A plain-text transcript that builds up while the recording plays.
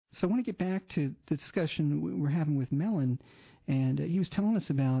So I want to get back to the discussion we're having with Mellen, and he was telling us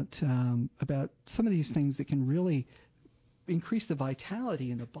about some of these things that can really increase the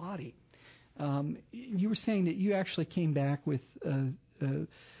vitality in the body. You were saying that you actually came back with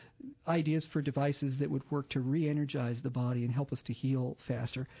ideas for devices that would work to re-energize the body and help us to heal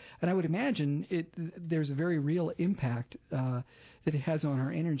faster. And I would imagine there's a very real impact that it has on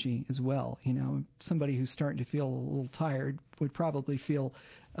our energy as well. You know, somebody who's starting to feel a little tired would probably feel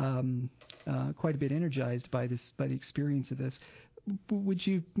quite a bit energized by the experience of this. Would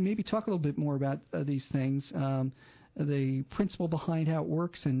you maybe talk a little bit more about these things? The principle behind how it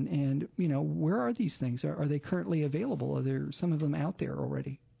works, and you know, where are these things? Are they currently available? Are there some of them out there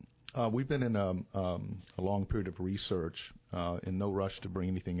already? We've been in a long period of research, in no rush to bring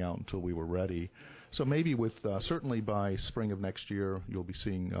anything out until we were ready. So maybe certainly by spring of next year, you'll be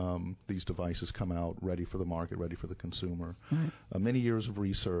seeing these devices come out ready for the market, ready for the consumer. Right. Many years of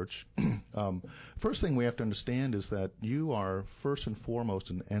research. First thing we have to understand is that you are first and foremost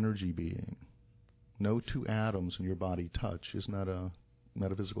an energy being. No two atoms in your body touch. Isn't that a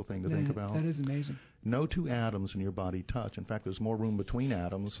metaphysical thing to think about? That is amazing. No two atoms in your body touch. In fact, there's more room between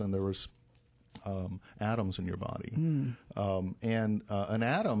atoms than there is atoms in your body. And an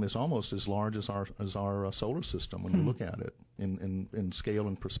atom is almost as large as our solar system when you look at it in scale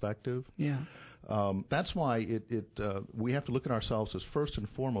and perspective. Yeah. That's why we have to look at ourselves as first and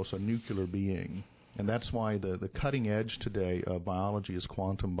foremost a nuclear being. And that's why the cutting edge today of biology is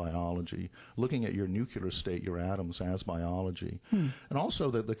quantum biology, looking at your nuclear state, your atoms, as biology. And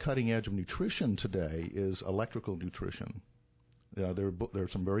also the cutting edge of nutrition today is electrical nutrition. There are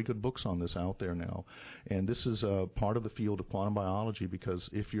some very good books on this out there now. And this is part of the field of quantum biology, because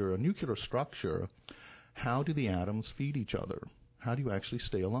if you're a nuclear structure, how do the atoms feed each other? How do you actually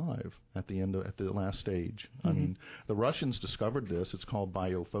stay alive at the last stage? I mean, the Russians discovered this. It's called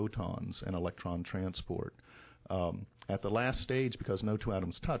biophotons and electron transport. At the last stage, because no two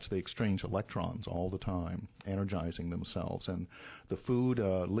atoms touch, they exchange electrons all the time, energizing themselves. And the food,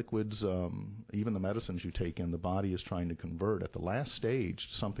 liquids, even the medicines you take in, the body is trying to convert at the last stage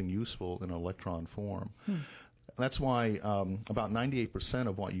to something useful in electron form. That's why about 98%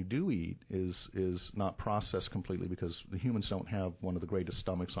 of what you do eat is not processed completely, because the humans don't have one of the greatest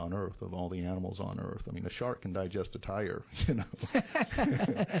stomachs on Earth of all the animals on Earth. I mean, a shark can digest a tire, you know.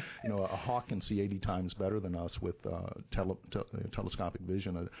 A hawk can see 80 times better than us with telescopic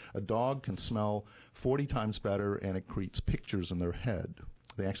vision. A dog can smell 40 times better, and it creates pictures in their head.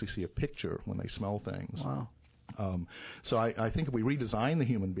 They actually see a picture when they smell things. Wow. So I think if we redesign the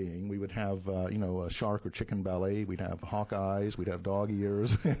human being, we would have, a shark or chicken belly. We'd have hawk eyes. We'd have dog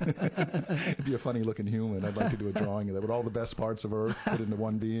ears. It'd be a funny-looking human. I'd like to do a drawing of that with all the best parts of Earth put into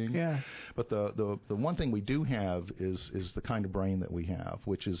one being. Yeah. But the one thing we do have is the kind of brain that we have,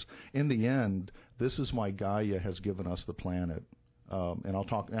 which is, in the end, this is why Gaia has given us the planet. And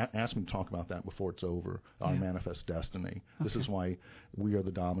ask me to talk about that before it's over, our manifest destiny. Okay. This is why we are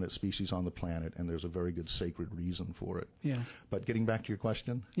the dominant species on the planet, and there's a very good sacred reason for it. Yeah. But getting back to your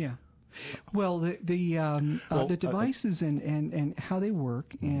question? Yeah. Well, the devices and how they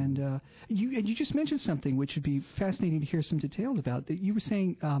work, and you just mentioned something which would be fascinating to hear some details about. That you were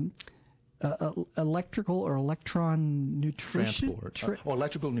saying electrical or electron nutrition? Transport.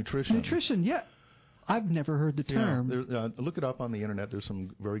 Electrical nutrition. Nutrition, yeah. I've never heard the term. Yeah, look it up on the internet. There's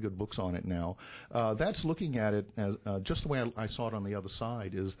some very good books on it now. That's looking at it as just the way I saw it on the other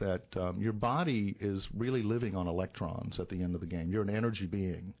side, is that your body is really living on electrons at the end of the game. You're an energy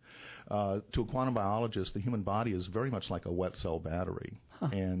being. To a quantum biologist, the human body is very much like a wet cell battery.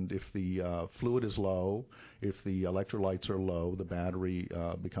 And if the fluid is low, if the electrolytes are low, the battery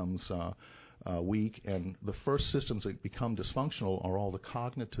becomes weak. And the first systems that become dysfunctional are all the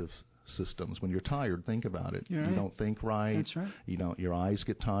cognitive systems. When you're tired, think about it. Right. You don't think right. That's right. Your eyes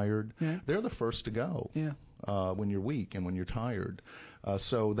get tired. Yeah. They're the first to go. Yeah. When you're weak and when you're tired.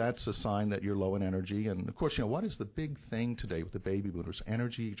 So that's a sign that you're low in energy. And, of course, what is the big thing today with the baby boomers?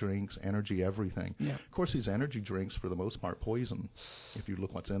 Energy drinks, energy everything. Yeah. Of course, these energy drinks, for the most part, poison, if you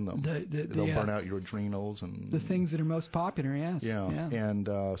look what's in them. They'll burn out your adrenals. And the things that are most popular, yes. Yeah. And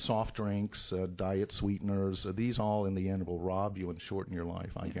soft drinks, diet sweeteners, these all in the end will rob you and shorten your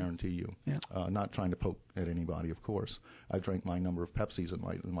life, I guarantee you. Yeah. Not trying to poke at anybody, of course. I've drank my number of Pepsis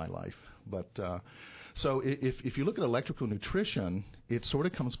in my life. But so if you look at electrical nutrition, it sort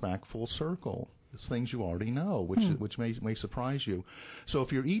of comes back full circle. It's things you already know, which may surprise you. So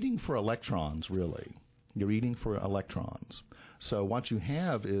if you're eating for electrons, really, you're eating for electrons. So what you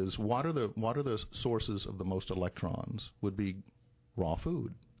have is, what are the sources of the most electrons? Would be raw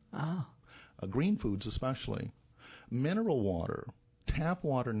food. Ah. Green foods especially. Mineral water tap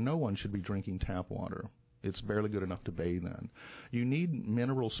water, no one should be drinking tap water. It's barely good enough to bathe in. You need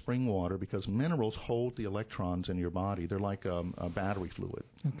mineral spring water because minerals hold the electrons in your body. They're like a battery fluid.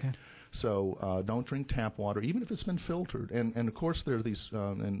 Okay. So don't drink tap water, even if it's been filtered. And of course, there are these,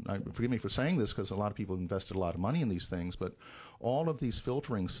 forgive me for saying this because a lot of people invested a lot of money in these things, but all of these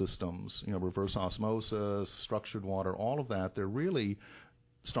filtering systems, reverse osmosis, structured water, all of that, they're really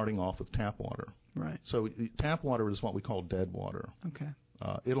starting off with tap water. Right. So tap water is what we call dead water. Okay.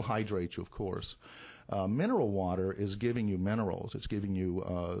 It'll hydrate you, of course. Mineral water is giving you minerals. It's giving you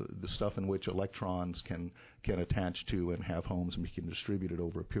the stuff in which electrons can attach to and have homes and be distributed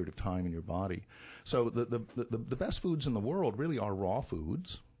over a period of time in your body. So the best foods in the world really are raw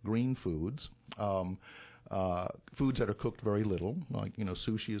foods, green foods, foods that are cooked very little. Like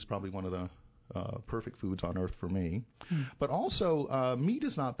sushi is probably one of the perfect foods on earth for me. But also meat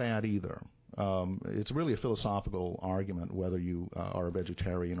is not bad either. It's really a philosophical argument whether you are a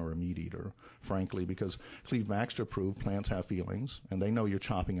vegetarian or a meat eater, frankly, because Cleve Baxter proved plants have feelings, and they know you're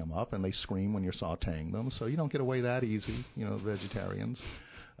chopping them up, and they scream when you're sautéing them, so you don't get away that easy, vegetarians.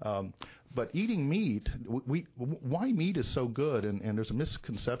 But eating meat, why meat is so good, and there's a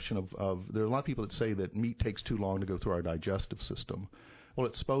misconception there are a lot of people that say that meat takes too long to go through our digestive system. Well,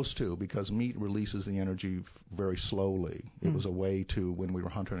 it's supposed to, because meat releases the energy very slowly. It was a way to, when we were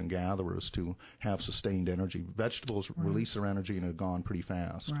hunter and gatherers, to have sustained energy. Vegetables release their energy and are gone pretty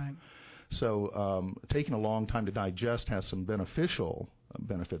fast. Right. So taking a long time to digest has some beneficial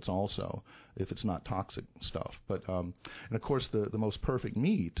benefits also, if it's not toxic stuff. But and of course, the most perfect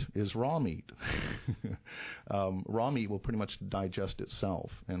meat is raw meat. Raw meat will pretty much digest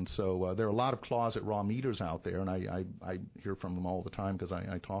itself, and so there are a lot of closet raw meaters out there, and I hear from them all the time because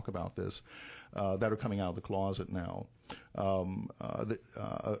I talk about this, that are coming out of the closet now.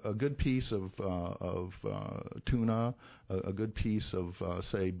 A good piece of tuna, a good piece of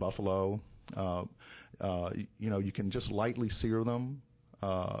say buffalo, you can just lightly sear them.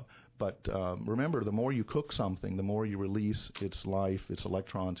 But remember, the more you cook something, the more you release its life, its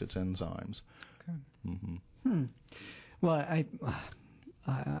electrons, its enzymes. Okay. Mm-hmm. Well,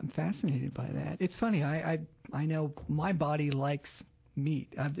 I'm fascinated by that. It's funny. I know my body likes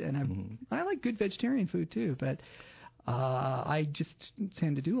meat, I like good vegetarian food too, but I just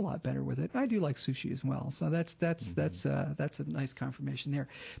tend to do a lot better with it. I do like sushi as well, so that's a nice confirmation there.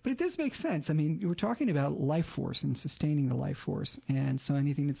 But it does make sense. I mean, we're talking about life force and sustaining the life force, and so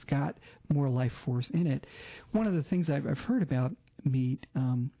anything that's got more life force in it. One of the things I've heard about meat,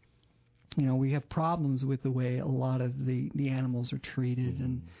 we have problems with the way a lot of the animals are treated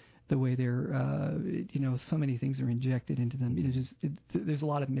and the way they're, so many things are injected into them. There's a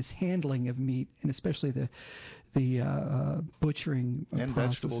lot of mishandling of meat, and especially the butchering and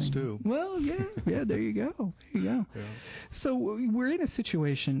processing. Vegetables too. Well, yeah, there you go. Yeah. So we're in a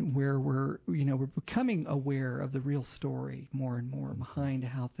situation where we're becoming aware of the real story more and more behind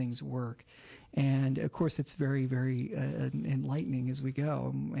how things work. And, of course, it's very, very enlightening as we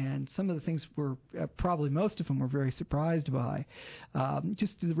go. And some of the things probably most of them we're very surprised by.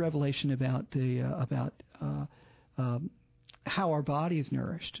 Just the revelation about how our body is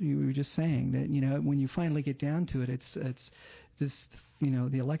nourished. You were just saying that, when you finally get down to it, it's this,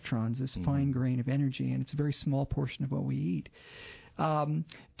 the electrons, this fine grain of energy, and it's a very small portion of what we eat.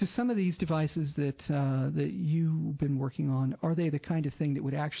 Do some of these devices that you've been working on, are they the kind of thing that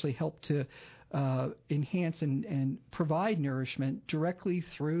would actually help to enhance and provide nourishment directly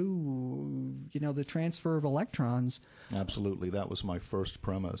through, the transfer of electrons? Absolutely. That was my first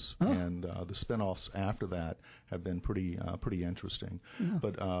premise, and the spin-offs after that have been pretty interesting. Yeah.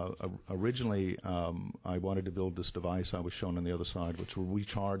 But originally, I wanted to build this device I was shown on the other side, which will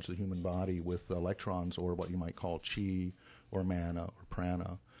recharge the human body with electrons, or what you might call chi, or mana, or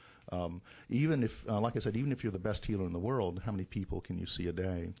prana. Even if, like I said, even if you're the best healer in the world, how many people can you see a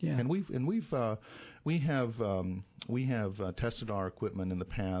day? Yeah. And we have tested our equipment in the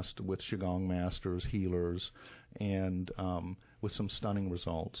past with Qigong masters, healers, and with some stunning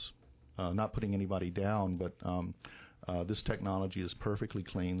results. Not putting anybody down, but this technology is perfectly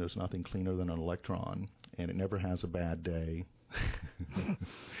clean. There's nothing cleaner than an electron, and it never has a bad day.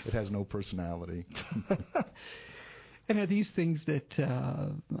 It has no personality. And are these things that,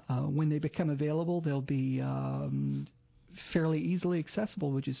 when they become available, they'll be fairly easily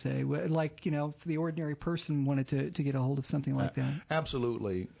accessible, would you say? Like, if the ordinary person wanted to get a hold of something like that?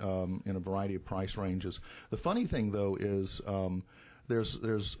 Absolutely, in a variety of price ranges. The funny thing, though, is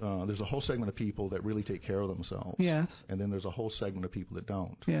there's a whole segment of people that really take care of themselves. Yes. And then there's a whole segment of people that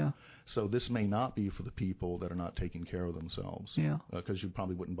don't. Yeah. So this may not be for the people that are not taking care of themselves. Yeah. Because you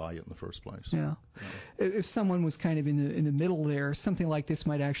probably wouldn't buy it in the first place. Yeah. If someone was kind of in the middle there, something like this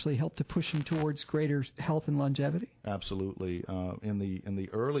might actually help to push them towards greater health and longevity. Absolutely. In the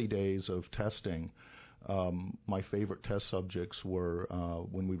early days of testing, my favorite test subjects were,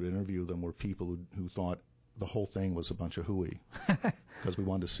 when we would interview them, were people who thought the whole thing was a bunch of hooey, because we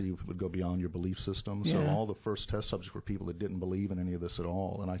wanted to see if it would go beyond your belief system. So all the first test subjects were people that didn't believe in any of this at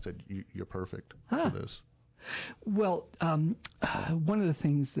all, and I said, you're perfect for this. Well, one of the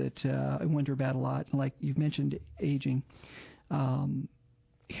things that I wonder about a lot, like you've mentioned aging,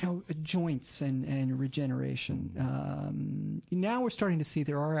 joints and regeneration. Now we're starting to see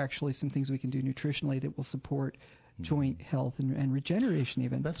there are actually some things we can do nutritionally that will support joint health and regeneration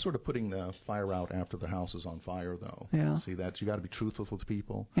even. That's sort of putting the fire out after the house is on fire, though. Yeah. See, that you got to be truthful with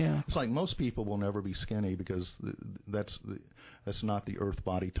people. Yeah. It's like most people will never be skinny because that's not the earth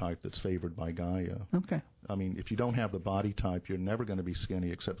body type that's favored by Gaia. Okay. I mean, if you don't have the body type, you're never going to be skinny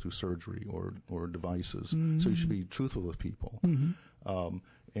except through surgery or devices. So you should be truthful with people.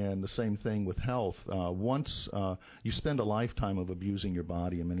 And the same thing with health. Once you spend a lifetime of abusing your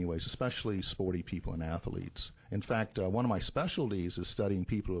body in many ways, especially sporty people and athletes. In fact, one of my specialties is studying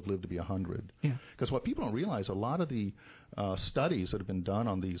people who have lived to be 100. Because what people don't realize, a lot of the studies that have been done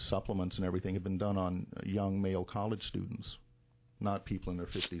on these supplements and everything have been done on young male college students, not people in their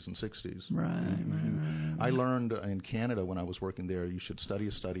 50s and 60s. Right. I learned in Canada when I was working there, you should study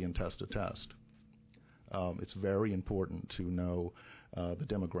a study and test a test. It's very important to know the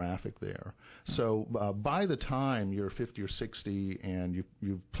demographic there. So by the time you're 50 or 60 and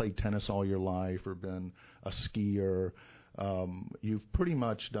you've played tennis all your life or been a skier, you've pretty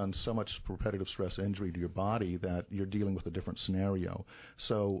much done so much repetitive stress injury to your body that you're dealing with a different scenario.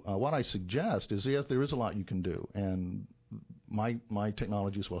 So what I suggest is, yes, there is a lot you can do, and my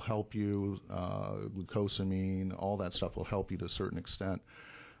technologies will help you. Glucosamine, all that stuff will help you to a certain extent.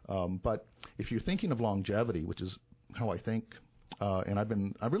 But if you're thinking of longevity, which is how I think, and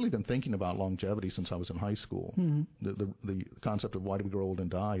I've really been thinking about longevity since I was in high school. The concept of why do we grow old and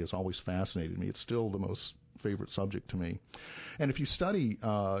die has always fascinated me. It's still the most favorite subject to me. And if you study,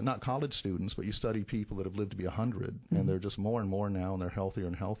 not college students, but you study people that have lived to be 100, and they're just more and more now, and they're healthier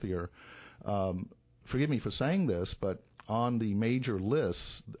and healthier. Forgive me for saying this, but on the major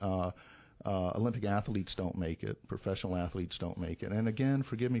lists, Olympic athletes don't make it, professional athletes don't make it. And again,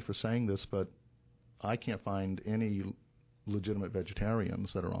 forgive me for saying this, but I can't find any legitimate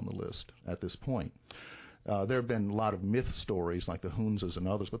vegetarians that are on the list at this point. There have been a lot of myth stories like the Hunzas and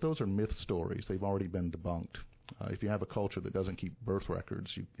others, but those are myth stories. They've already been debunked. If you have a culture that doesn't keep birth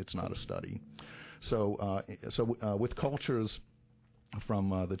records, it's not a study. So with cultures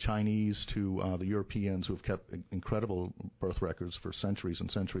from the Chinese to the Europeans who have kept incredible birth records for centuries and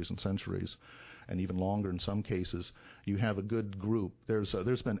centuries and centuries, and even longer in some cases, you have a good group.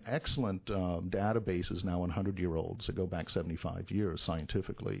 There's been excellent databases now on 100-year-olds that go back 75 years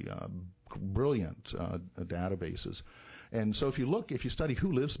scientifically, brilliant databases. And so if you study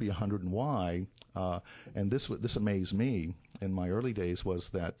who lives to be 100 and why, and this amazed me in my early days, was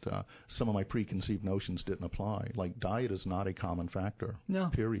that some of my preconceived notions didn't apply. Like diet is not a common factor. No.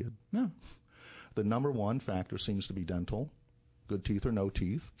 Period. No. The number one factor seems to be dental, good teeth or no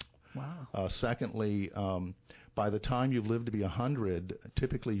teeth. Wow. Secondly, by the time you've lived to be 100,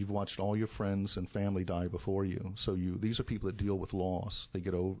 typically you've watched all your friends and family die before you. So these are people that deal with loss. They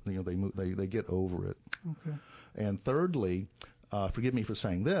get over, they get over it. Okay. And thirdly, forgive me for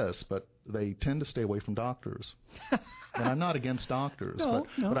saying this, but they tend to stay away from doctors. And I'm not against doctors,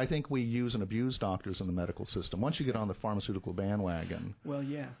 but I think we use and abuse doctors in the medical system. Once you get on the pharmaceutical bandwagon, well,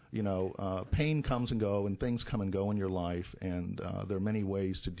 yeah, pain comes and go, and things come and go in your life, and there are many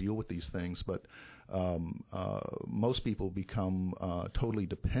ways to deal with these things, but most people become totally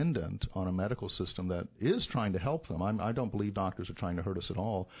dependent on a medical system that is trying to help them. I don't believe doctors are trying to hurt us at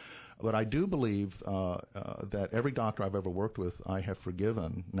all. But I do believe that every doctor I've ever worked with, I have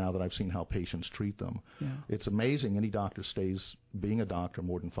forgiven now that I've seen how patients treat them. Yeah. It's amazing any doctor stays being a doctor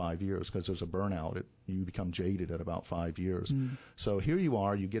more than 5 years because there's a burnout. You become jaded at about 5 years. So here you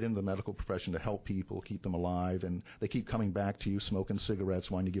are, you get into the medical profession to help people, keep them alive, and they keep coming back to you smoking cigarettes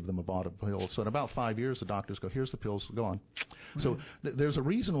when you give them a bottle of pills. So in about 5 years, the doctors go, here's the pills, go on. Right. So there's a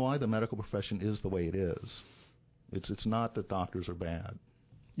reason why the medical profession is the way it is. It's not that doctors are bad.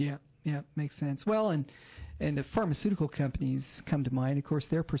 Yeah, makes sense. Well, and the pharmaceutical companies come to mind. Of course,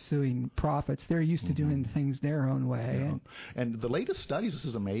 they're pursuing profits. They're used to doing things their own way. Yeah. And the latest studies, this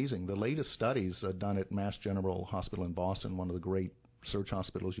is amazing, the latest studies done at Mass General Hospital in Boston, one of the great research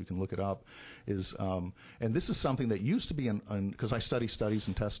hospitals, you can look it up, is, and this is something that used to be because I study studies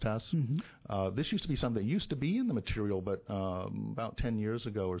and tests. This used to be something that used to be in the material, but about 10 years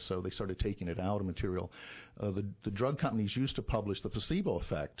ago or so, they started taking it out of material. The drug companies used to publish the placebo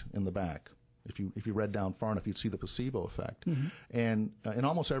effect in the back. If you read down far enough, you'd see the placebo effect. And in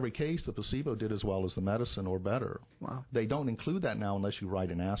almost every case, the placebo did as well as the medicine or better. Wow. They don't include that now unless you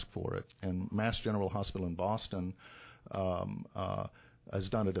write and ask for it. And Mass General Hospital in Boston has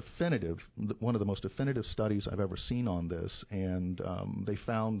done one of the most definitive studies I've ever seen on this, and they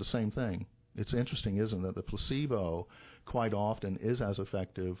found the same thing. It's interesting, isn't it? The placebo quite often is as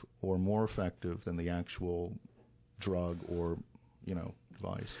effective or more effective than the actual drug or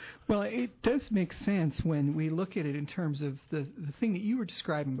device. Well, it does make sense when we look at it in terms of the thing that you were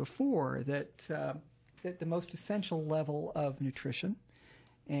describing before, that the most essential level of nutrition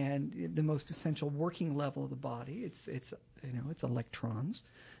and the most essential working level of the body, it's electrons.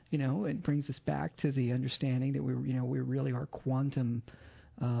 It brings us back to the understanding that we really are quantum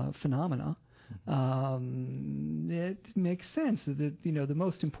phenomena. It makes sense that the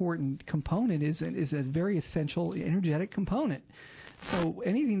most important component is a very essential energetic component. So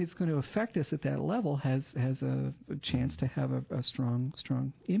anything that's going to affect us at that level has a chance to have a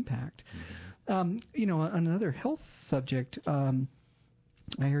strong impact. On another health subject, I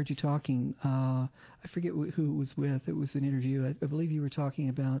heard you talking. I forget who it was with. It was an interview. I believe you were talking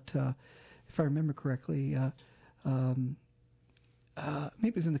about, if I remember correctly. Maybe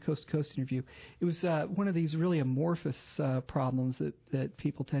it was in the Coast to Coast interview. It was one of these really amorphous problems that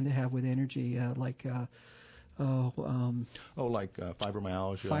people tend to have with energy, like fibromyalgia,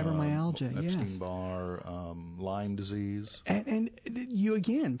 Epstein-Barr, Lyme disease. And you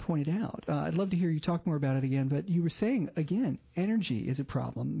again pointed out, I'd love to hear you talk more about it again, but you were saying, again, energy is a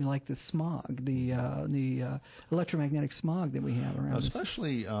problem, like the smog, the electromagnetic smog that we have around us.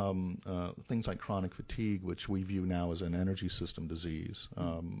 Especially things like chronic fatigue, which we view now as an energy system disease.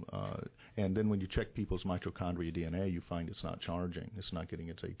 And then when you check people's mitochondria DNA, you find it's not charging. It's not getting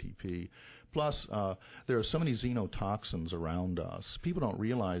its ATP. Plus, there are so many xenotoxins around us. People don't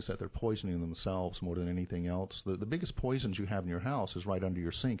realize that they're poisoning themselves more than anything else. The biggest poisons you have in your house is right under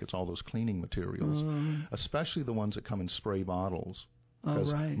your sink. It's all those cleaning materials, especially the ones that come in spray bottles.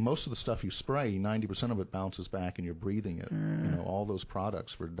 Because most of the stuff you spray, 90% of it bounces back and you're breathing it. All those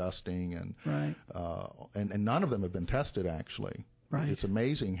products for dusting and none of them have been tested, actually. It's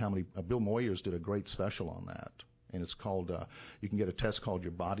amazing how many. Bill Moyers did a great special on that. And it's called, you can get a test called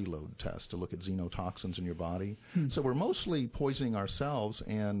your body load test to look at xenotoxins in your body. So we're mostly poisoning ourselves,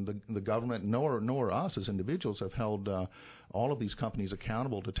 and the government, nor us as individuals, have held all of these companies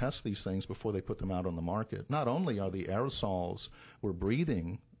accountable to test these things before they put them out on the market. Not only are the aerosols we're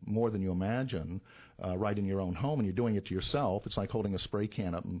breathing more than you imagine right in your own home, and you're doing it to yourself. It's like holding a spray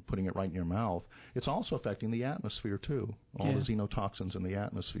can up and putting it right in your mouth. It's also affecting the atmosphere, too, all the xenotoxins in the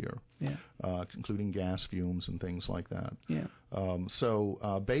atmosphere, including gas fumes and things like that.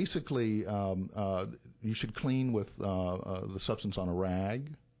 So basically, you should clean with the substance on a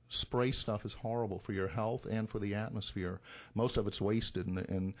rag. Spray stuff is horrible for your health and for the atmosphere. Most of it's wasted,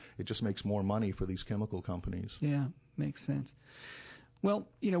 and it just makes more money for these chemical companies. Yeah, makes sense. Well,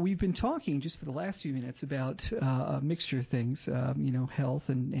 we've been talking just for the last few minutes about a mixture of things, health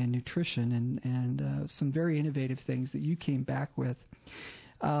and nutrition and some very innovative things that you came back with.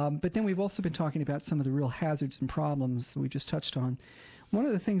 But then we've also been talking about some of the real hazards and problems that we just touched on. One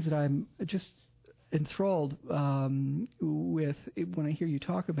of the things that I'm just enthralled with when I hear you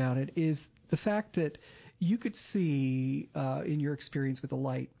talk about it is the fact that you could see in your experience with the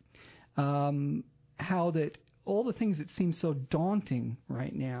light how that all the things that seem so daunting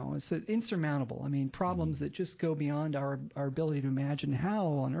right now, it's insurmountable. I mean, problems that just go beyond our ability to imagine how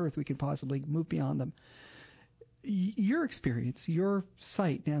on earth we could possibly move beyond them. Your experience, your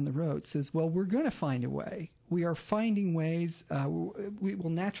sight down the road says, well, we're going to find a way. We are finding ways. We will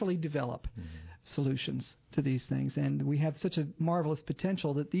naturally develop solutions to these things. And we have such a marvelous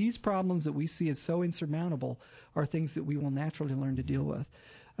potential that these problems that we see as so insurmountable are things that we will naturally learn to deal with.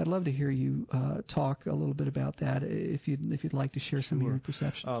 I'd love to hear you talk a little bit about that if you'd like to share some of your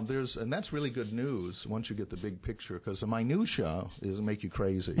perceptions. And that's really good news once you get the big picture, because the minutia doesn't make you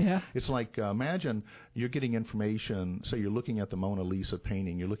crazy. Yeah. It's like imagine you're getting information. Say you're looking at the Mona Lisa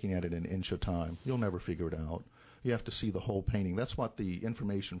painting. You're looking at it in an inch of time. You'll never figure it out. You have to see the whole painting. That's what the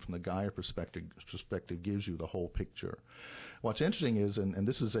information from the Gaia perspective gives you, the whole picture. What's interesting is, and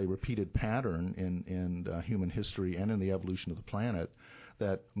this is a repeated pattern in human history and in the evolution of the planet,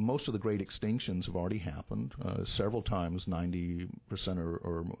 that most of the great extinctions have already happened. Several times, 90%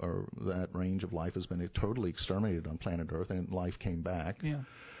 or that range of life has been totally exterminated on planet Earth, and life came back. Yeah.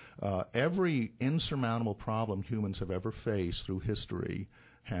 Every insurmountable problem humans have ever faced through history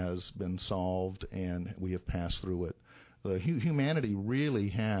has been solved, and we have passed through it. Humanity really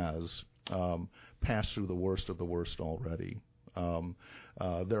has passed through the worst of the worst already.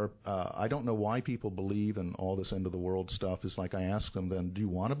 I don't know why people believe in all this end of the world stuff. It's like I ask them, then, do you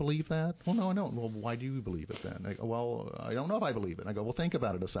want to believe that? Well, no, I don't. Well, why do you believe it then? They go, well, I don't know if I believe it. And I go, well, think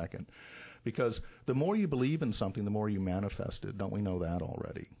about it a second. Because the more you believe in something, the more you manifest it. Don't we know that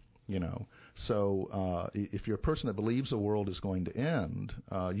already? You know, so if you're a person that believes the world is going to end,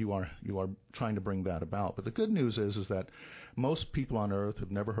 you are trying to bring that about. But the good news is that most people on Earth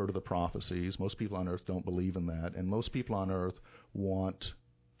have never heard of the prophecies. Most people on Earth don't believe in that, and most people on Earth want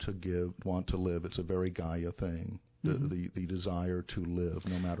to live. It's a very Gaia thing. The desire to live,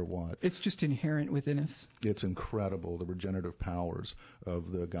 no matter what. It's just inherent within us. It's incredible, the regenerative powers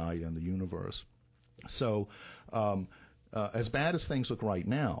of the Gaia and the universe. So, as bad as things look right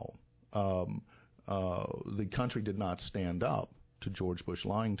now, the country did not stand up to George Bush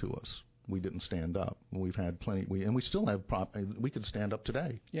lying to us. We didn't stand up. We've had plenty, and we still have. We could stand up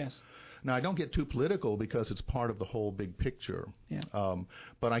today. Yes. Now, I don't get too political because it's part of the whole big picture. Yeah.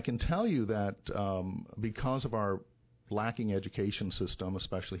 But I can tell you that because of our lacking education system,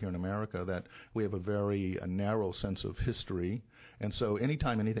 especially here in America, that we have a very narrow sense of history, and so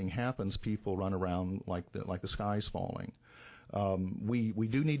anytime anything happens, people run around like the sky's falling. We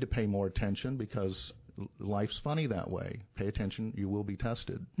do need to pay more attention because life's funny that way. Pay attention, you will be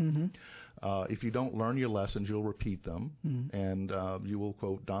tested. Mm-hmm. If you don't learn your lessons, you'll repeat them, and you will,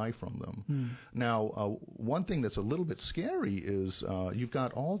 quote, die from them. Now, one thing that's a little bit scary is you've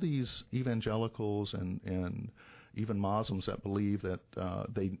got all these evangelicals and even Muslims that believe that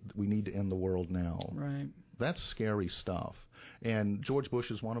we need to end the world now. Right. That's scary stuff. And George Bush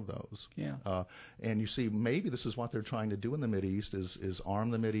is one of those. Yeah. And you see, maybe this is what they're trying to do in the Mideast is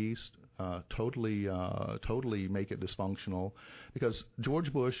arm the Mideast, totally make it dysfunctional, because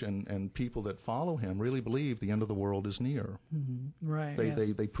George Bush and people that follow him really believe the end of the world is near. Mm-hmm.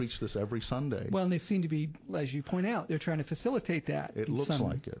 Right. They preach this every Sunday. Well, and they seem to be, as you point out, they're trying to facilitate that. It looks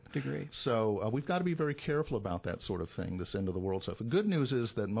like it. Degree. So we've got to be very careful about that sort of thing, this end of the world stuff. The good news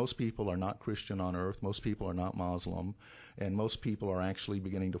is that most people are not Christian on Earth. Most people are not Muslim. And most people are actually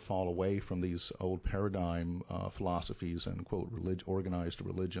beginning to fall away from these old paradigm philosophies and, quote, organized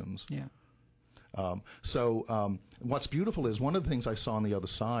religions. Yeah. So what's beautiful is one of the things I saw on the other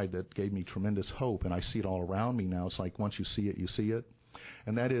side that gave me tremendous hope, and I see it all around me now. It's like once you see it, you see it.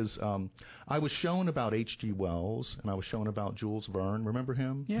 And that is, I was shown about H.G. Wells, and I was shown about Jules Verne. Remember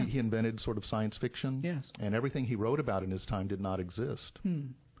him? Yeah. He invented sort of science fiction. Yes. And everything he wrote about in his time did not exist.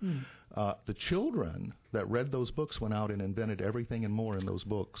 The children that read those books went out and invented everything and more in those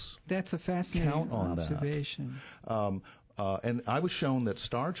books. That's a fascinating Count on observation. And I was shown that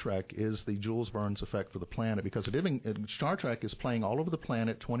Star Trek is the Jules Verne's effect for the planet, because Star Trek is playing all over the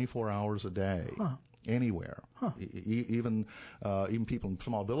planet 24 hours a day. Huh. Anywhere. Huh. Even people in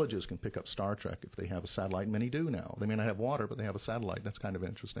small villages can pick up Star Trek if they have a satellite. Many do now. They may not have water, but they have a satellite. That's kind of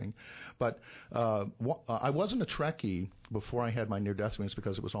interesting. But I wasn't a Trekkie before I had my near-death experience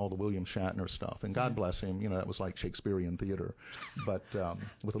because it was all the William Shatner stuff. And God bless him, that was like Shakespearean theater, but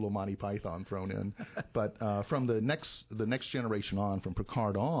with a little Monty Python thrown in. But from the next generation on, from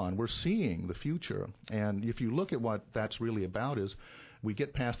Picard on, we're seeing the future. And if you look at what that's really about is, we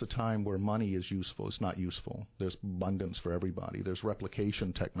get past the time where money is useful. It's not useful. There's abundance for everybody. There's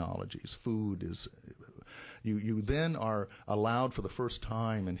replication technologies. Food is... You then are allowed for the first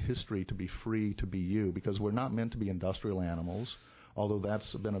time in history to be free to be you, because we're not meant to be industrial animals, although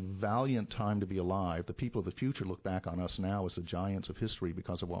that's been a valiant time to be alive. The people of the future look back on us now as the giants of history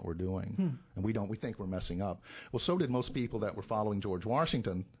because of what we're doing. And we think we're messing up. Well, so did most people that were following George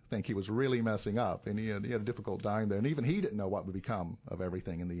Washington think he was really messing up, and he had a difficult time there. And even he didn't know what would become of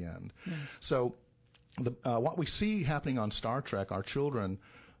everything in the end. So what we see happening on Star Trek, our children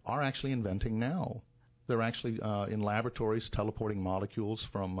are actually inventing now. They're actually in laboratories teleporting molecules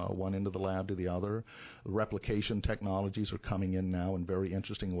from one end of the lab to the other. Replication technologies are coming in now in very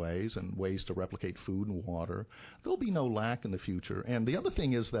interesting ways, and ways to replicate food and water. There'll be no lack in the future. And the other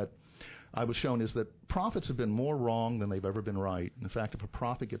thing is that I was shown is that prophets have been more wrong than they've ever been right. In fact, if a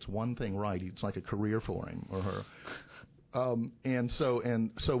prophet gets one thing right, it's like a career for him or her. And so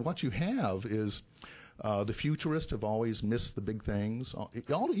what you have is... the futurists have always missed the big things.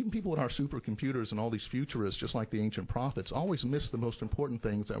 Even people with our supercomputers and all these futurists, just like the ancient prophets, always missed the most important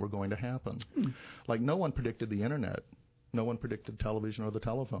things that were going to happen. Like no one predicted the internet. No one predicted television or the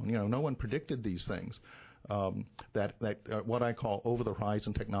telephone. No one predicted these things. That what I call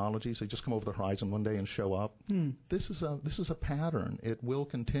over-the-horizon technologies. They just come over the horizon one day and show up. This is a pattern. It will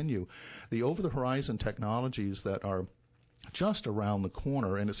continue. The over-the-horizon technologies that are just around the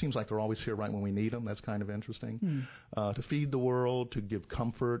corner, and it seems like they're always here right when we need them. That's kind of interesting. To feed the world, to give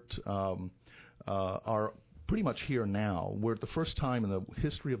comfort, are pretty much here now. We're at the first time in the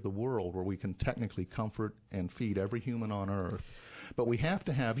history of the world where we can technically comfort and feed every human on Earth. But we have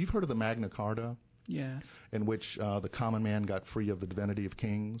to have, you've heard of the Magna Carta? Yes. In which the common man got free of the divinity of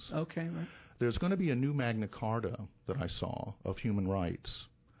kings. Okay, right. There's going to be a new Magna Carta that I saw of human rights.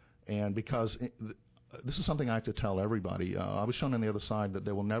 And because this is something I have to tell everybody. I was shown on the other side that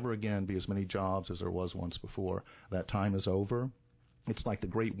there will never again be as many jobs as there was once before. That time is over. It's like the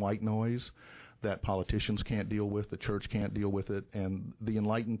great white noise that politicians can't deal with, the church can't deal with it, and the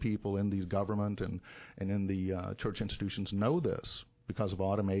enlightened people in these government and in the church institutions know this because of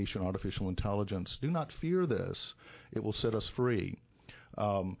automation, artificial intelligence. Do not fear this. It will set us free.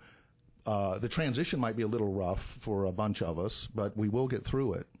 The transition might be a little rough for a bunch of us, but we will get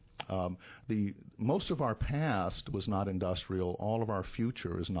through it. Most of our past was not industrial. All of our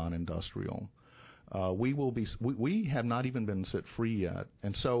future is non-industrial. We have not even been set free yet,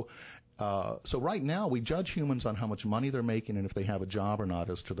 and so right now we judge humans on how much money they're making and if they have a job or not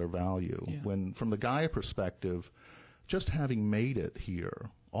as to their value. Yeah. When from the Gaia perspective, just having made it here,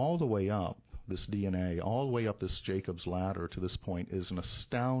 all the way up this DNA, all the way up this Jacob's ladder to this point is an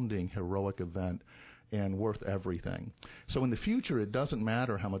astounding, heroic event and worth everything. So in the future, it doesn't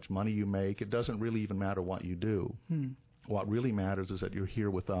matter how much money you make. It doesn't really even matter what you do. What really matters is that you're here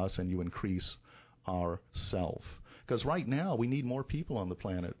with us and you increase our self. Because right now, we need more people on the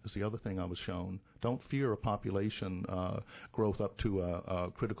planet, is the other thing I was shown. Don't fear a population growth up to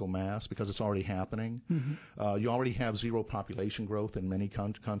a critical mass, because it's already happening. You already have zero population growth in many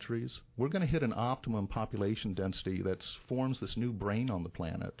countries. We're going to hit an optimum population density that forms this new brain on the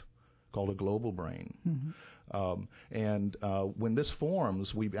planet called a global brain. When this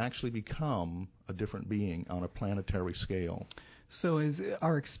forms, we actually become a different being on a planetary scale. So is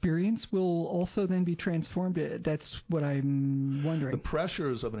our experience will also then be transformed? That's what I'm wondering. The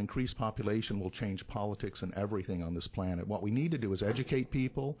pressures of an increased population will change politics and everything on this planet. What we need to do is educate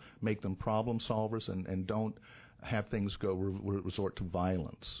people, make them problem solvers, and don't have things resort to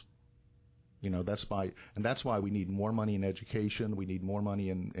violence. That's why we need more money in education. We need more money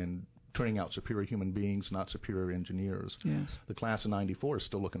in turning out superior human beings, not superior engineers. Yes. The class of 94 is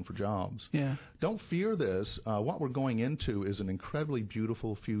still looking for jobs. Yeah. Don't fear this. What we're going into is an incredibly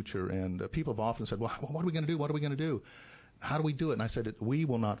beautiful future, and people have often said, well, what are we going to do? What are we going to do? How do we do it? And I said, we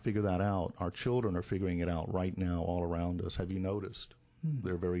will not figure that out. Our children are figuring it out right now all around us. Have you noticed?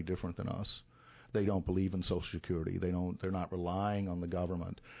 They're very different than us. They don't believe in Social Security. They're not relying on the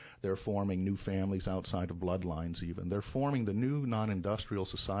government. They're forming new families outside of bloodlines even. They're forming the new non-industrial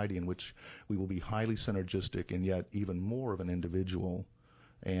society in which we will be highly synergistic and yet even more of an individual.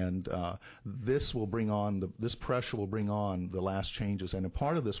 And this will bring on, this pressure will bring on the last changes. And a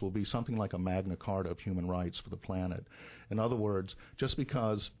part of this will be something like a Magna Carta of human rights for the planet. In other words, just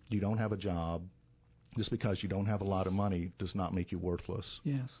because you don't have a job, just because you don't have a lot of money does not make you worthless.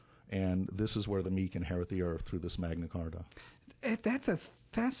 Yes. And this is where the meek inherit the earth, through this Magna Carta. That's a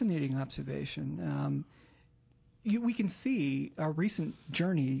fascinating observation. We can see our recent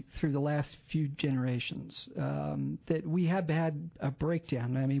journey through the last few generations, that we have had a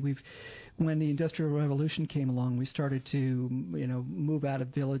breakdown. I mean, when the Industrial Revolution came along, we started to move out of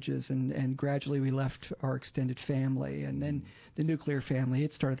villages, and gradually we left our extended family, and then the nuclear family,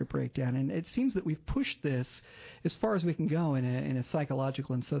 it started to break down. And it seems that we've pushed this as far as we can go in a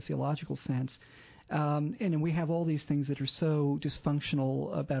psychological and sociological sense. And we have all these things that are so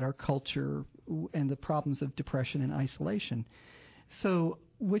dysfunctional about our culture and the problems of depression and isolation. So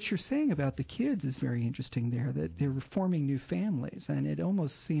what you're saying about the kids is very interesting there, that they're forming new families, and it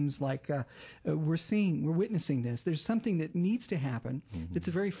almost seems like we're witnessing this. There's something that needs to happen. It's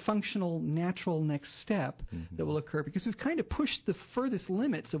a very functional, natural next step that will occur, because we've kind of pushed the furthest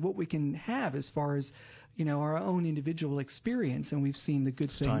limits of what we can have as far as our own individual experience, and we've seen the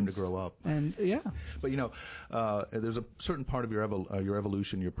good things. It's time to grow up. And yeah. But there's a certain part of your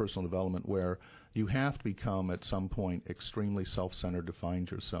evolution, your personal development, where you have to become at some point extremely self-centered to find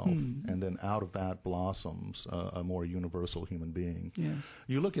yourself, and then out of that blossoms a more universal human being. Yes.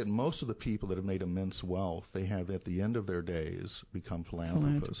 You look at most of the people that have made immense wealth, they have at the end of their days become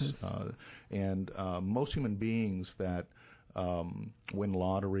philanthropists. And most human beings that win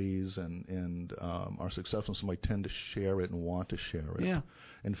lotteries and are successful in some way tend to share it and want to share it. Yeah.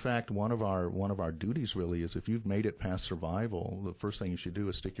 In fact, one of our duties really is if you've made it past survival, the first thing you should do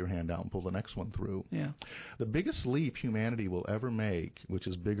is stick your hand out and pull the next one through. Yeah. The biggest leap humanity will ever make, which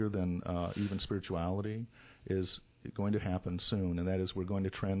is bigger than even spirituality, is going to happen soon, and that is we're going to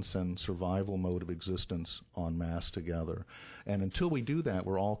transcend survival mode of existence en masse together. And until we do that,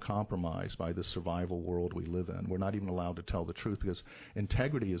 we're all compromised by the survival world we live in. We're not even allowed to tell the truth because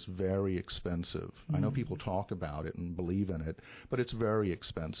integrity is very expensive. I know people talk about it and believe in it, but it's very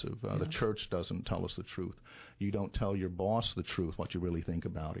expensive. The church doesn't tell us the truth. You don't tell your boss the truth, what you really think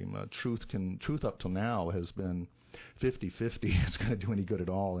about him. Truth up till now has been 50-50. It's going to do any good at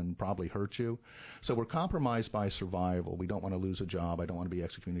all and probably hurt you. So we're compromised by survival. We don't want to lose a job. I don't want to be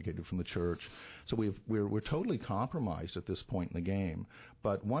excommunicated from the church. So we're totally compromised at this point in the game.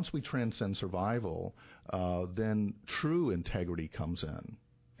 But once we transcend survival, then true integrity comes in,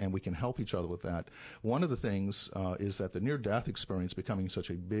 and we can help each other with that. One of the things is that the near-death experience becoming such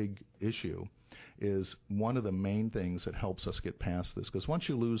a big issue is one of the main things that helps us get past this. Because once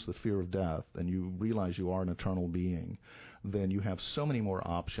you lose the fear of death and you realize you are an eternal being, then you have so many more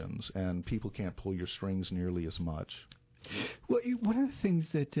options, and people can't pull your strings nearly as much. Well, one of the things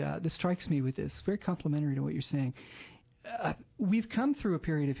that strikes me with this, very complimentary to what you're saying, we've come through a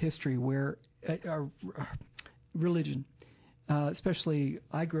period of history where our religion, especially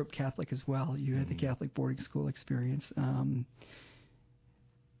I grew up Catholic as well. You had the Catholic boarding school experience.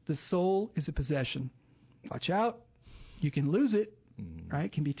 The soul is a possession. Watch out. You can lose it, right?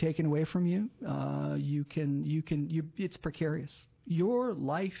 It can be taken away from you. It's precarious. Your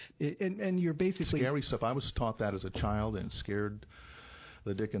life, and you're basically... Scary stuff. I was taught that as a child, and it scared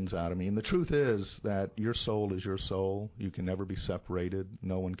the dickens out of me. And the truth is that your soul is your soul. You can never be separated.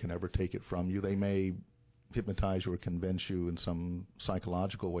 No one can ever take it from you. They may hypnotize you or convince you in some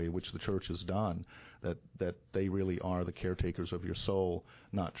psychological way, which the church has done, that they really are the caretakers of your soul.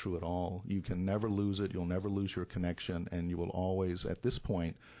 Not true at all. You can never lose it. You'll never lose your connection, and you will always, at this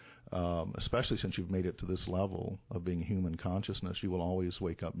point, especially since you've made it to this level of being human consciousness, you will always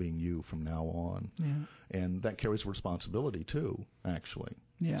wake up being you from now on. Yeah. And that carries responsibility too, actually.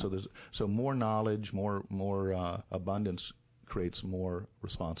 Yeah. So more knowledge, more abundance creates more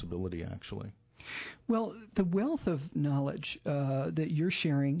responsibility, actually. Well, the wealth of knowledge that you're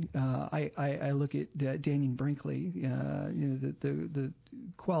sharing, I look at Daniel Brinkley, the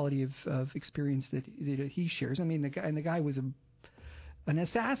quality of experience that he shares. I mean, the guy was an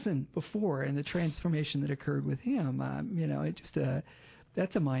assassin before, and the transformation that occurred with him,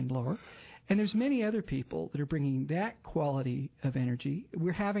 that's a mind blower. And there's many other people that are bringing that quality of energy.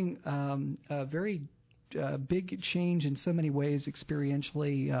 We're having a very big change in so many ways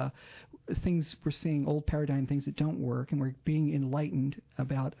experientially. Things we're seeing, old paradigm things that don't work, and we're being enlightened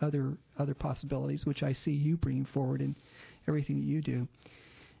about other possibilities, which I see you bringing forward in everything that you do.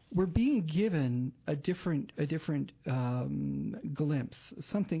 We're being given a different glimpse.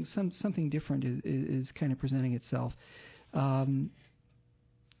 Something different is kind of presenting itself.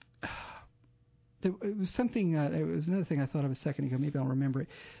 It was something. It was another thing I thought of a second ago. Maybe I'll remember it.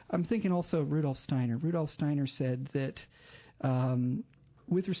 I'm thinking also of Rudolf Steiner. Rudolf Steiner said that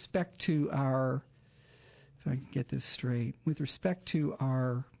with respect to our, if I can get this straight, with respect to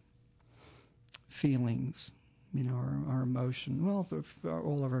our feelings, our emotion, well, for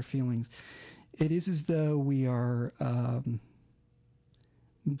all of our feelings, it is as though we are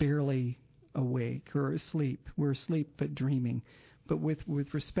barely awake or asleep. We're asleep but dreaming. But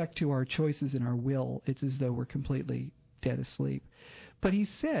with respect to our choices and our will, it's as though we're completely dead asleep. But he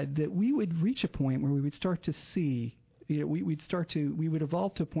said that we would reach a point where we would start to see, we would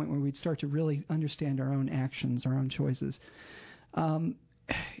evolve to a point where we'd start to really understand our own actions, our own choices. I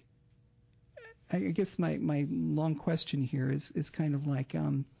guess my long question here is kind of like,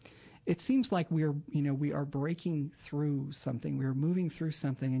 it seems like we are breaking through something. We are moving through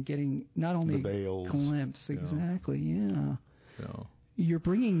something and getting not only a glimpse, exactly, yeah. You're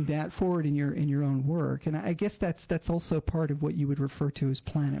bringing that forward in your own work, and I guess that's also part of what you would refer to as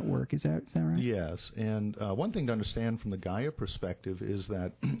planet work. Is that right? Yes, and one thing to understand from the Gaia perspective is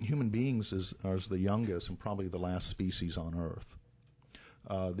that human beings are the youngest and probably the last species on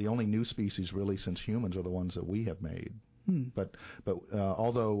Earth. The only new species really since humans are the ones that we have made. But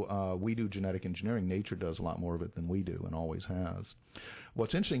although we do genetic engineering, nature does a lot more of it than we do and always has.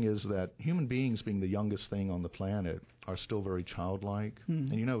 What's interesting is that human beings, being the youngest thing on the planet, are still very childlike.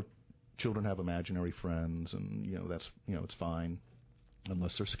 And children have imaginary friends, and it's fine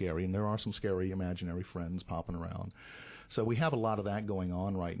unless they're scary. And there are some scary imaginary friends popping around. So we have a lot of that going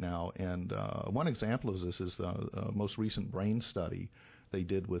on right now. And one example of this is the most recent brain study they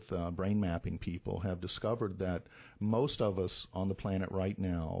did with brain mapping people have discovered that most of us on the planet right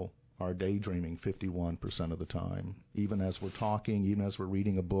now are daydreaming 51% of the time. Even as we're talking, even as we're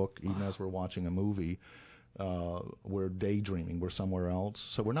reading a book, even as we're watching a movie, we're daydreaming. We're somewhere else.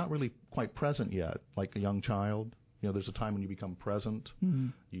 So we're not really quite present yet, like a young child. There's a time when you become present. Mm-hmm.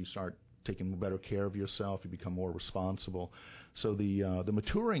 You start taking better care of yourself. You become more responsible. So the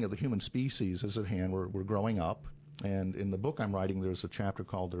maturing of the human species is at hand. We're growing up. And in the book I'm writing, there's a chapter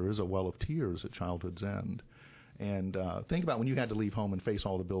called There Is a Well of Tears at Childhood's End. And think about when you had to leave home and face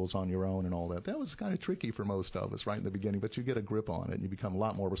all the bills on your own and all that. That was kind of tricky for most of us right in the beginning, but you get a grip on it and you become a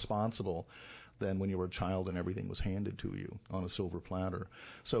lot more responsible than when you were a child and everything was handed to you on a silver platter.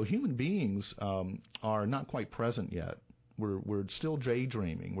 So human beings are not quite present yet. We're still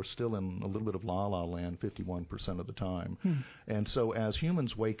daydreaming. We're still in a little bit of la-la land 51% of the time. And so as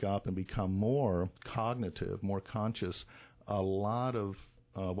humans wake up and become more cognitive, more conscious, a lot of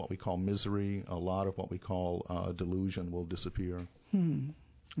what we call misery, a lot of what we call delusion will disappear.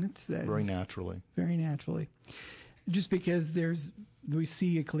 That's very naturally. Very naturally. Just because we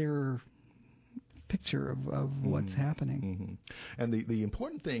see a clearer picture of what's happening. And the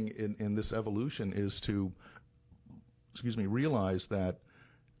important thing in this evolution is to realize that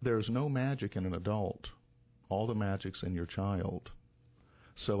there's no magic in an adult. All the magic's in your child.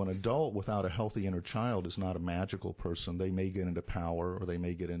 So an adult without a healthy inner child is not a magical person. They may get into power or they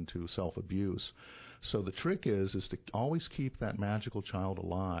may get into self-abuse. So the trick is to always keep that magical child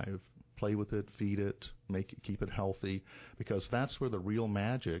alive. Play with it, feed it, keep it healthy, because that's where the real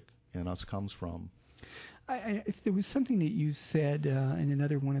magic in us comes from. If there was something that you said in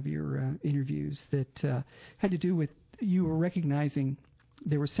another one of your interviews that had to do with you were recognizing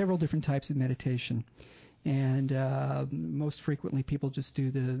there were several different types of meditation, and most frequently people just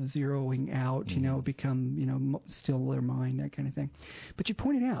do the zeroing out, become, still their mind, that kind of thing. But you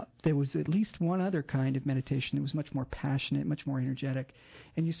pointed out there was at least one other kind of meditation that was much more passionate, much more energetic,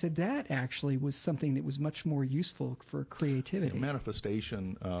 and you said that actually was something that was much more useful for creativity.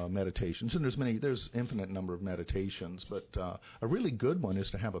 Manifestation meditations, and there's infinite number of meditations, but a really good one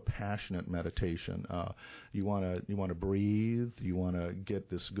is to have a passionate meditation. You want to breathe, you want to get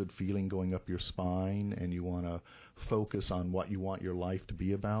this good feeling going up your spine, and you want to focus on what you want your life to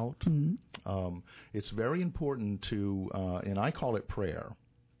be about. It's very important to, and I call it prayer,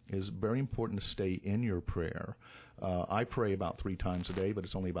 it's very important to stay in your prayer. I pray about 3 times a day, but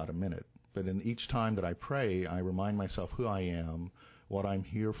it's only about a minute. But in each time that I pray, I remind myself who I am, what I'm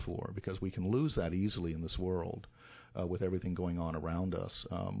here for, because we can lose that easily in this world. With everything going on around us,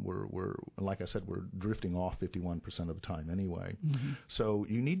 we're like I said, we're drifting off 51% of the time anyway. So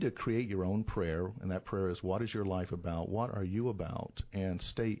you need to create your own prayer, and that prayer is, what is your life about? What are you about? And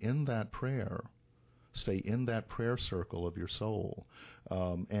stay in that prayer. Stay in that prayer circle of your soul,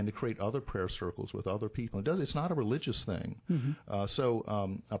 and to create other prayer circles with other people. It's not a religious thing.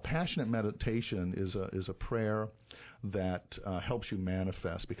 So a passionate meditation is a prayer that helps you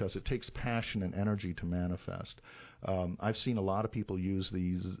manifest, because it takes passion and energy to manifest. I've seen a lot of people use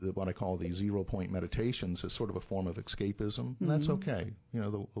these, what I call these 0-point meditations, as sort of a form of escapism, and that's okay.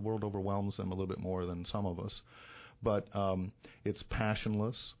 The world overwhelms them a little bit more than some of us. But it's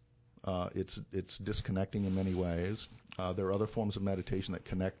passionless. It's disconnecting in many ways. There are other forms of meditation that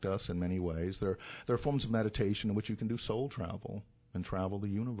connect us in many ways. There are forms of meditation in which you can do soul travel and travel the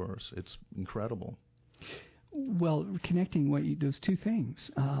universe. It's incredible. Well, connecting those two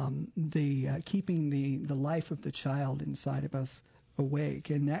things, keeping the life of the child inside of us awake,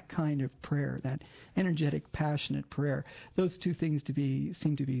 and that kind of prayer, that energetic, passionate prayer, those two things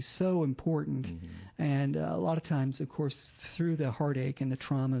seem to be so important. And a lot of times, of course, through the heartache and the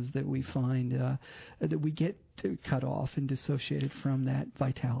traumas that we find, that we get cut off and dissociated from that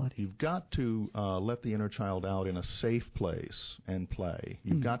vitality. You've got to let the inner child out in a safe place and play.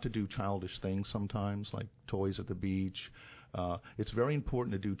 You've got to do childish things sometimes, like toys at the beach. It's very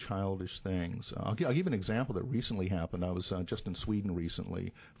important to do childish things. I'll give an example that recently happened. I was just in Sweden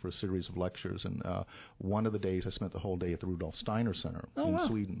recently for a series of lectures, and one of the days I spent the whole day at the Rudolf Steiner Center in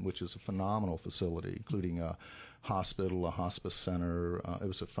Sweden, which is a phenomenal facility, including a hospital, a hospice center. It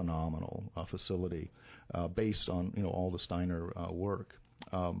was a phenomenal facility based on all the Steiner work.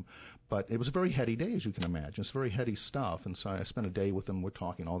 But it was a very heady day, as you can imagine. It's very heady stuff, and so I spent a day with them. We're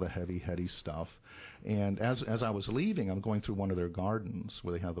talking all the heady stuff. And as I was leaving, I'm going through one of their gardens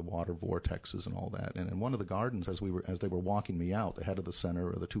where they have the water vortexes and all that. And in one of the gardens, as they were walking me out, the head of the center,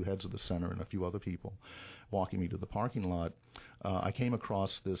 or the two heads of the center, and a few other people walking me to the parking lot, I came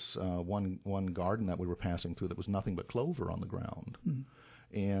across this one garden that we were passing through that was nothing but clover on the ground.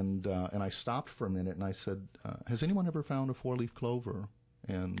 And I stopped for a minute and I said, "Has anyone ever found a 4-leaf clover?"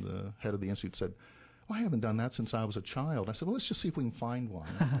 And the head of the institute said, "Well, I haven't done that since I was a child." I said, "Well, let's just see if we can find one."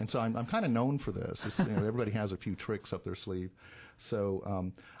 And so I'm kind of known for this. Everybody has a few tricks up their sleeve.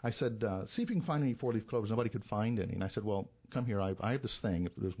 So I said, "See if you can find any 4-leaf clovers." Nobody could find any. And I said, "Well, come here. I have this thing.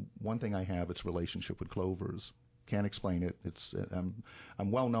 If there's one thing I have, it's relationship with clovers. Can't explain it. I'm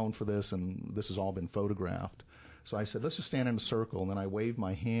well known for this, and this has all been photographed." So I said, "Let's just stand in a circle," and then I wave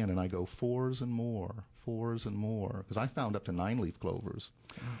my hand and I go, "4s and more, 4s and more," because I found up to 9-leaf clovers.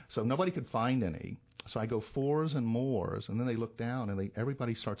 So nobody could find any. So I go 4s and mores, and then they look down and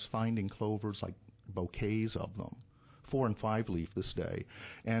everybody starts finding clovers, like bouquets of them, 4 and 5-leaf this day.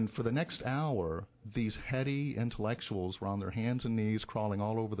 And for the next hour, these heady intellectuals were on their hands and knees crawling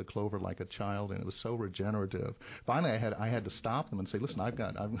all over the clover like a child, and it was so regenerative. Finally, I had to stop them and say, "Listen,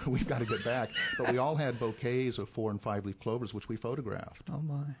 we've got to get back." But we all had bouquets of 4 and 5-leaf clovers, which we photographed. Oh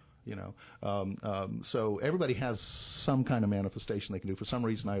my! So everybody has some kind of manifestation they can do. For some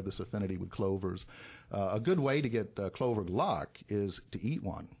reason, I have this affinity with clovers. A good way to get clover luck is to eat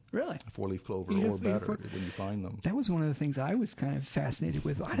one. Really? A 4-leaf clover, or better, when you find them. That was one of the things I was kind of fascinated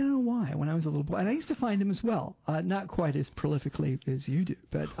with. I don't know why, when I was a little boy. And I used to find them as well. Not quite as prolifically as you do,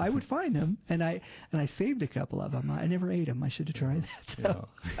 but I would find them, and I saved a couple of them. I never ate them. I should have tried that.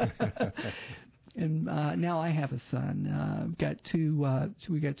 Yeah. And now I have a son.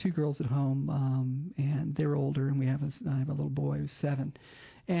 We got 2 girls at home, and they're older, and I have a little boy who's 7.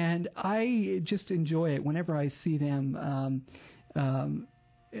 And I just enjoy it whenever I see them.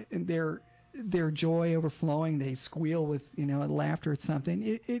 And their joy overflowing. They squeal with laughter at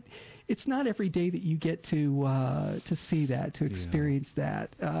something. It's not every day that you get to see that, to experience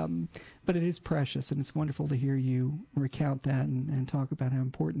that. But it is precious, and it's wonderful to hear you recount that and talk about how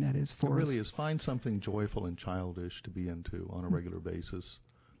important that is for us. It really is. Find something joyful and childish to be into on a regular basis.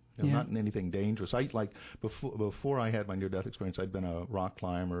 Not in anything dangerous. Before I had my near-death experience, I'd been a rock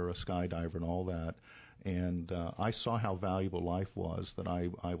climber, a skydiver, and all that. And I saw how valuable life was, that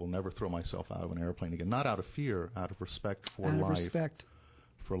I will never throw myself out of an airplane again. Not out of fear, out of respect for life. Out of respect.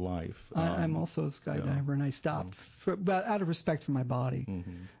 For life. I'm also a skydiver, and I stopped, but out of respect for my body.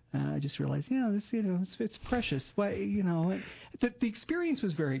 Mm-hmm. I just realized, it's precious. Why, the experience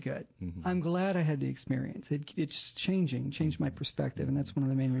was very good. Mm-hmm. I'm glad I had the experience. It's changed my perspective, and that's one of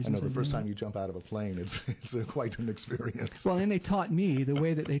the main reasons. I know the first time you jump out of a plane, it's quite an experience. Well, and they taught me, the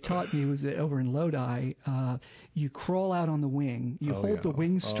way that they taught me was that over in Lodi, you crawl out on the wing, you hold the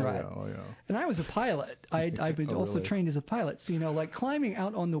wing strut. Oh, yeah. And I was a pilot. I've been also really? trained as a pilot. So, like climbing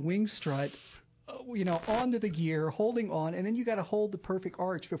out on the wing strut, onto the gear, holding on, and then you got to hold the perfect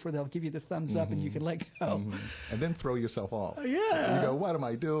arch before they'll give you the thumbs up and you can let go. Mm-hmm. And then throw yourself off. Yeah. You go, what am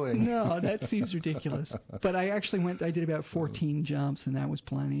I doing? No, that seems ridiculous. But I actually I did about 14 jumps, and that was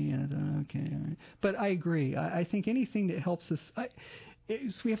plenty. And okay, all right. But I agree. I think anything that helps us.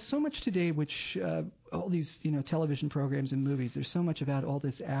 We have so much today, which all these television programs and movies. There's so much about all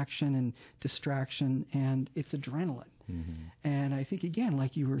this action and distraction, and it's adrenaline. Mm-hmm. And I think again,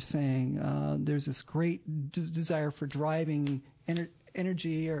 like you were saying, there's this great desire for driving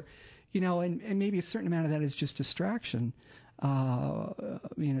energy, or and maybe a certain amount of that is just distraction.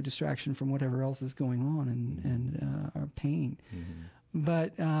 Distraction from whatever else is going on and our pain. Mm-hmm.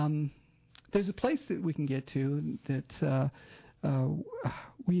 But there's a place that we can get to that.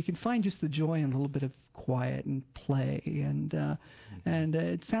 Where you can find just the joy and a little bit of quiet and play, and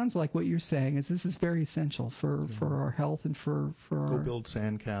it sounds like what you're saying is this is very essential for our health and for our... build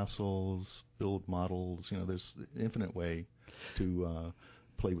sandcastles, build models. There's an infinite way to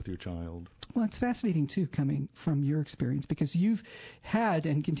play with your child. Well, it's fascinating too, coming from your experience, because you've had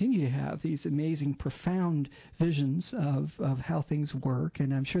and continue to have these amazing, profound visions of how things work,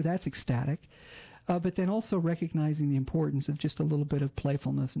 and I'm sure that's ecstatic. But then also recognizing the importance of just a little bit of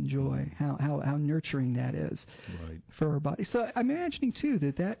playfulness and joy, how nurturing that is for our body. So I'm imagining too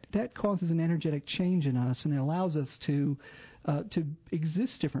that causes an energetic change in us, and it allows us to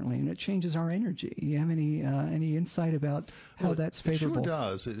exist differently, and it changes our energy. You have any insight about how that's favorable? It sure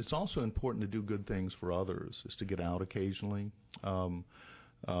does. It's also important to do good things for others, is to get out occasionally.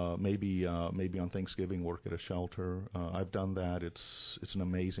 Maybe on Thanksgiving, work at a shelter. I've done that. It's an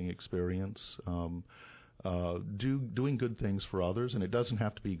amazing experience. doing good things for others, and it doesn't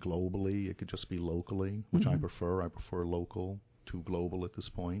have to be globally. It could just be locally, which I prefer. I prefer local to global at this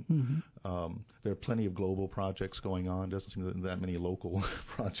point. There are plenty of global projects going on. Doesn't seem that many local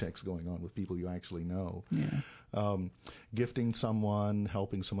projects going on with people you actually know. Gifting someone,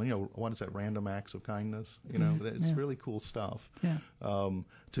 helping someone. What is that? Random acts of kindness. It's really cool stuff.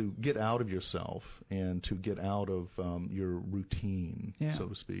 To get out of yourself and to get out of your routine, so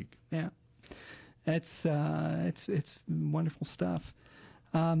to speak. It's wonderful stuff.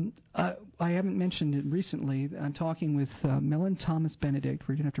 I haven't mentioned it recently. I'm talking with Mellen-Thomas Benedict.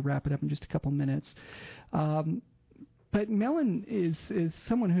 We're going to have to wrap it up in just a couple minutes. But Mellen is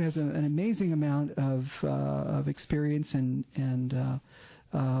someone who has an amazing amount of experience, and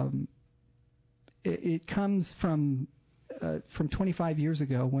it comes from 25 years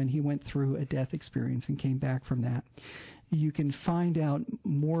ago when he went through a death experience and came back from that. You can find out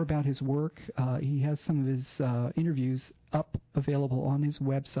more about his work. He has some of his interviews up available on his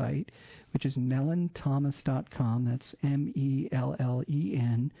website, which is Mellen-Thomas.com. That's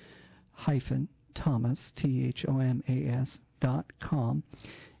MELLEN Thomas, THOMAS.com.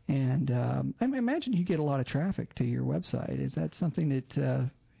 And I imagine you get a lot of traffic to your website. Is that something that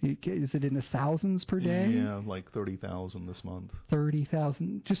is it in the thousands per day? Yeah, like 30,000 this month.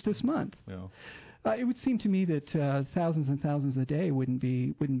 30,000 just this month. Yeah. It would seem to me that thousands and thousands a day wouldn't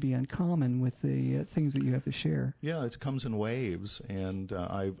be uncommon with the things that you have to share. Yeah, it comes in waves, and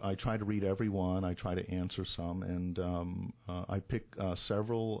I try to read every one. I try to answer some, and I pick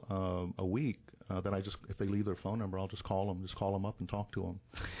several a week. That if they leave their phone number, I'll just call them up and talk to them.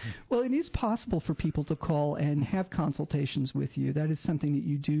 Well, it is possible for people to call and have consultations with you. That is something that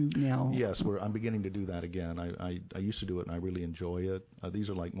you do now. Yes, I'm beginning to do that again. I used to do it, and I really enjoy it. These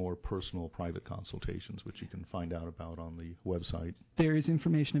are like more personal, private consultations, which you can find out about on the website. There is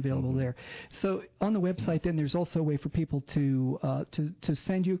information available there. So on the website, then there's also a way for people to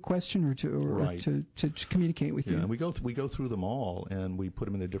send you a question or to communicate with you. Yeah, and we go through them all, and we put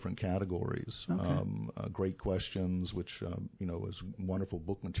them into different categories. Okay. Great questions, which is wonderful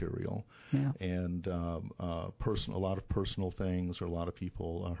book material, and a lot of personal things. Or a lot of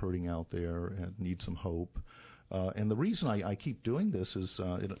people hurting out there and need some hope. And the reason I keep doing this is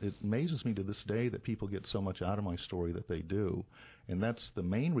it amazes me to this day that people get so much out of my story that they do. And that's the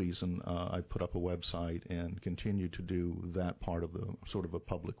main reason I put up a website and continue to do that part of the sort of a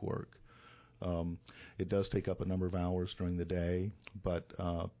public work. It does take up a number of hours during the day, but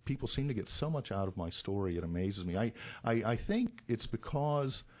people seem to get so much out of my story, it amazes me. I think it's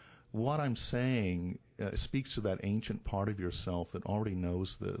because what I'm saying speaks to that ancient part of yourself that already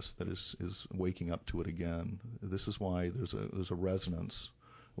knows this, that is waking up to it again. This is why there's a resonance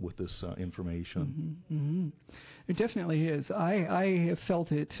with this information. It definitely is. I have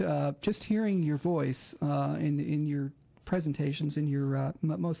felt it just hearing your voice in your presentations, in your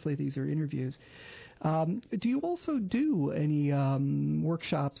mostly these are interviews. Do you also do any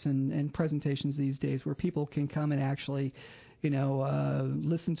workshops and presentations these days where people can come and actually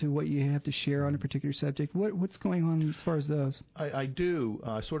listen to what you have to share on a particular subject? What's going on as far as those? I do.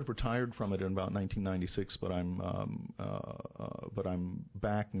 I sort of retired from it in about 1996, but I'm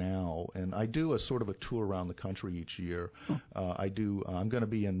back now, and I do a sort of a tour around the country each year. I'm going to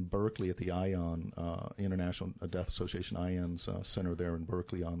be in Berkeley at the ION International Deaf Association ION's center there in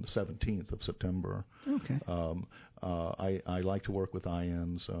Berkeley on the 17th of September. Okay. I like to work with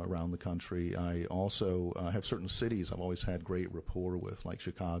IONs around the country. I also have certain cities I've always had great rapport with, like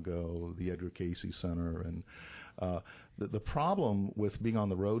Chicago, the Edgar Cayce Center, and the problem with being on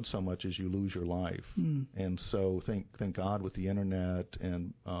the road so much is you lose your life. And so thank God with the internet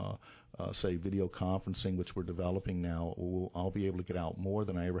and say video conferencing, which we're developing now, I'll be able to get out more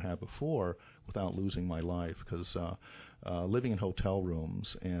than I ever have before without losing my life, because living in hotel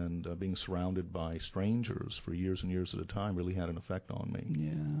rooms and being surrounded by strangers for years and years at a time really had an effect on me.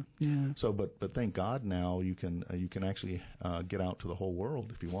 Yeah. So, but thank God now you can actually get out to the whole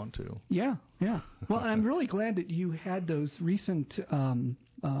world if you want to. Yeah. Well, I'm really glad that you had those recent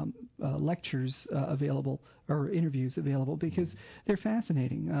lectures available, or interviews available, because they're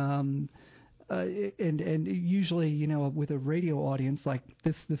fascinating. And usually, with a radio audience like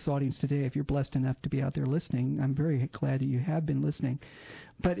this audience today, if you're blessed enough to be out there listening, I'm very glad that you have been listening.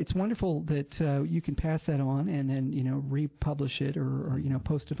 But it's wonderful that you can pass that on and then republish it or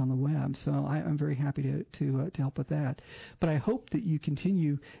post it on the web. So I'm very happy to help with that. But I hope that you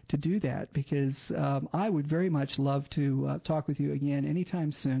continue to do that, because I would very much love to talk with you again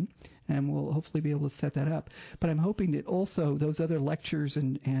anytime soon. And we'll hopefully be able to set that up. But I'm hoping that also those other lectures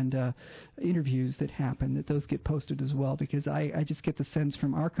and interviews that happen, that those get posted as well, because I just get the sense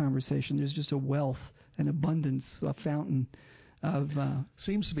from our conversation there's just a wealth an abundance, a fountain of...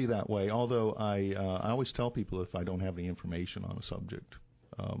 Seems to be that way, although I always tell people if I don't have any information on a subject.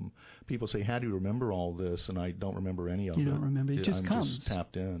 People say, how do you remember all this? And I don't remember any of it. You don't remember. It just I'm comes. Just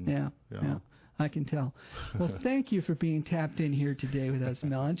tapped in. Yeah. I can tell. Well, thank you for being tapped in here today with us,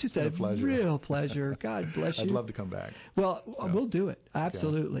 Mellen. It's just a pleasure. Real pleasure. God bless you. I'd love to come back. Well, we'll do it.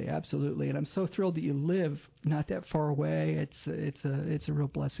 Absolutely. And I'm so thrilled that you live not that far away. It's a real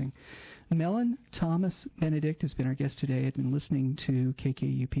blessing. Mellen-Thomas Benedict has been our guest today. I've been listening to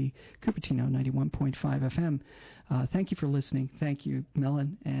KKUP Cupertino 91.5 FM. Thank you for listening. Thank you,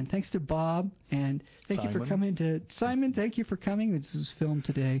 Mellen. And thanks to Bob. And thank you for coming to Simon. Thank you for coming. This was filmed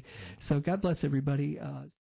today. So God bless everybody.